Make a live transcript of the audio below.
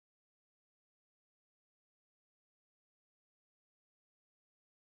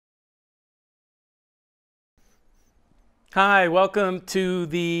Hi, welcome to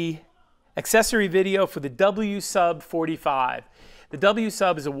the accessory video for the WSUB45. The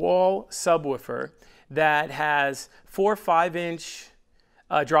WSUB is a wall subwoofer that has 4 5-inch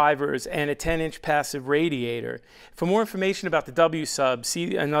drivers and a 10-inch passive radiator. For more information about the WSUB,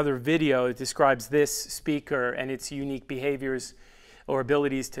 see another video that describes this speaker and its unique behaviors or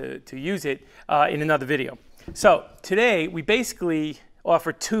abilities to use it in another video. So today we basically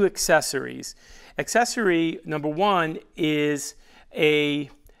offer 2 accessories. Accessory number 1 is a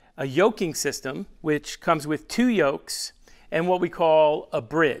yoking system, which comes with 2 yokes and what we call a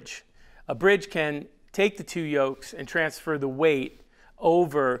bridge. A bridge can take the 2 yokes and transfer the weight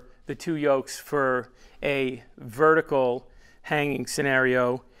over the 2 yokes for a vertical hanging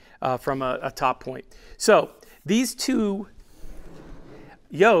scenario from a top point. So these 2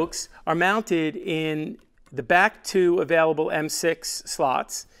 yokes are mounted in the back 2 available M6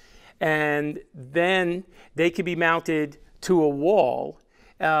 slots, and then they can be mounted to a wall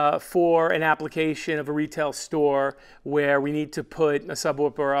for an application of a retail store where we need to put a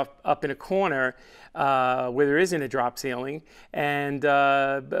subwoofer up in a corner where there isn't a drop ceiling, and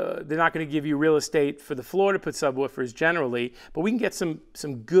they're not going to give you real estate for the floor to put subwoofers generally, but we can get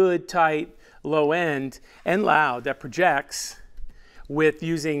some good tight low end and loud that projects with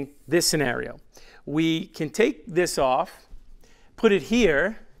using this scenario. We can take this off, put it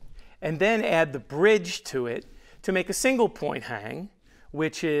here, and then add the bridge to it to make a single point hang,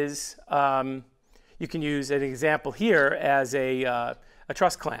 which is, you can use an example here as a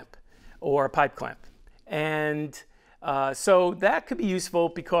truss clamp or a pipe clamp. And so that could be useful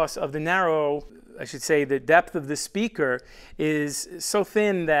because of the narrow, I should say, the depth of the speaker is so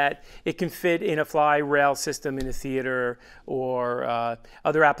thin that it can fit in a fly rail system in a theater or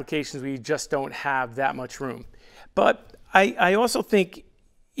other applications where you just don't have that much room. But I also think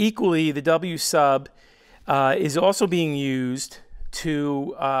equally the WSUB is also being used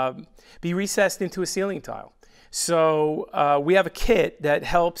to be recessed into a ceiling tile. So we have a kit that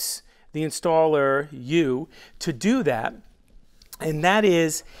helps the installer, you, to do that, and that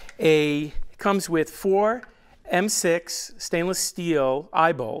is comes with 4 M6 stainless steel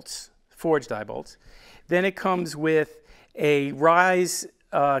eye bolts, forged eye bolts. Then it comes with a Rise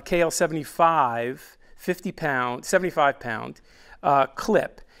KL75 75 pound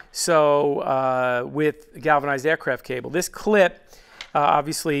clip. So with galvanized aircraft cable. This clip,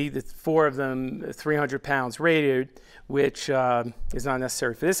 obviously the 4 of them 300 pounds rated, which is not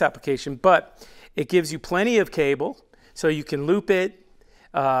necessary for this application, but it gives you plenty of cable so you can loop it,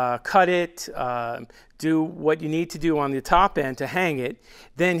 cut it, do what you need to do on the top end to hang it.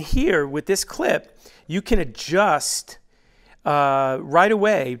 Then here with this clip, you can adjust right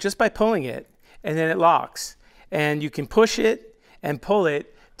away just by pulling it, and then it locks. And you can push it and pull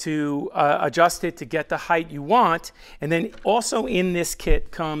it to adjust it to get the height you want. And then also in this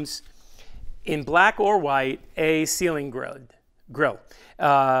kit comes, in black or white, a ceiling grill,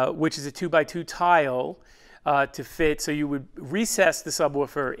 which is a 2x2 tile to fit. So you would recess the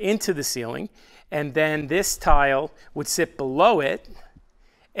subwoofer into the ceiling, and then this tile would sit below it,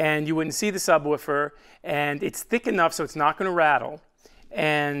 and you wouldn't see the subwoofer, and it's thick enough so it's not going to rattle,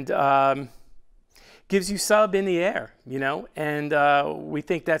 and gives you sub in the air, you know, and we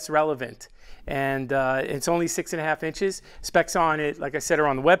think that's relevant. And it's only 6.5 inches. Specs on it, like I said, are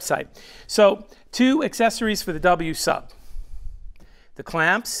on the website. So 2 accessories for the WSUB. The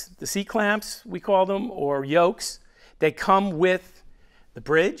clamps, the C-clamps we call them, or yokes, they come with the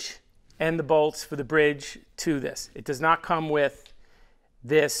bridge and the bolts for the bridge to this. It does not come with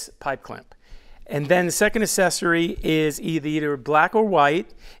this pipe clamp. And then the second accessory is either black or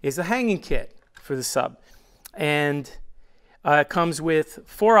white, is a hanging kit for the sub. And it comes with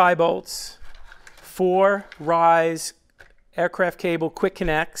 4 eye bolts, 4 Rise aircraft cable quick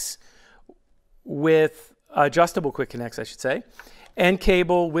connects with adjustable quick connects, I should say, and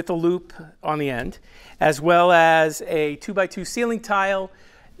cable with a loop on the end, as well as a 2x2 ceiling tile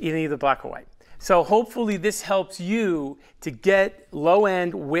in either black or white. So hopefully this helps you to get low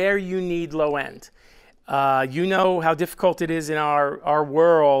end where you need low end. You know how difficult it is in our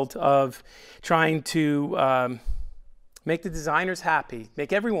world of trying to make the designers happy,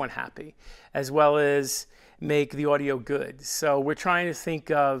 make everyone happy, as well as make the audio good. So we're trying to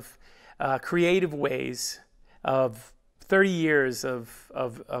think of creative ways of 30 years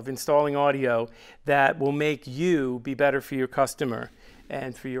of installing audio that will make you be better for your customer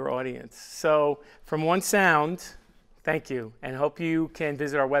and for your audience. So from One Sound, thank you, and hope you can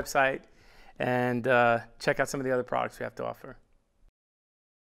visit our website and check out some of the other products we have to offer.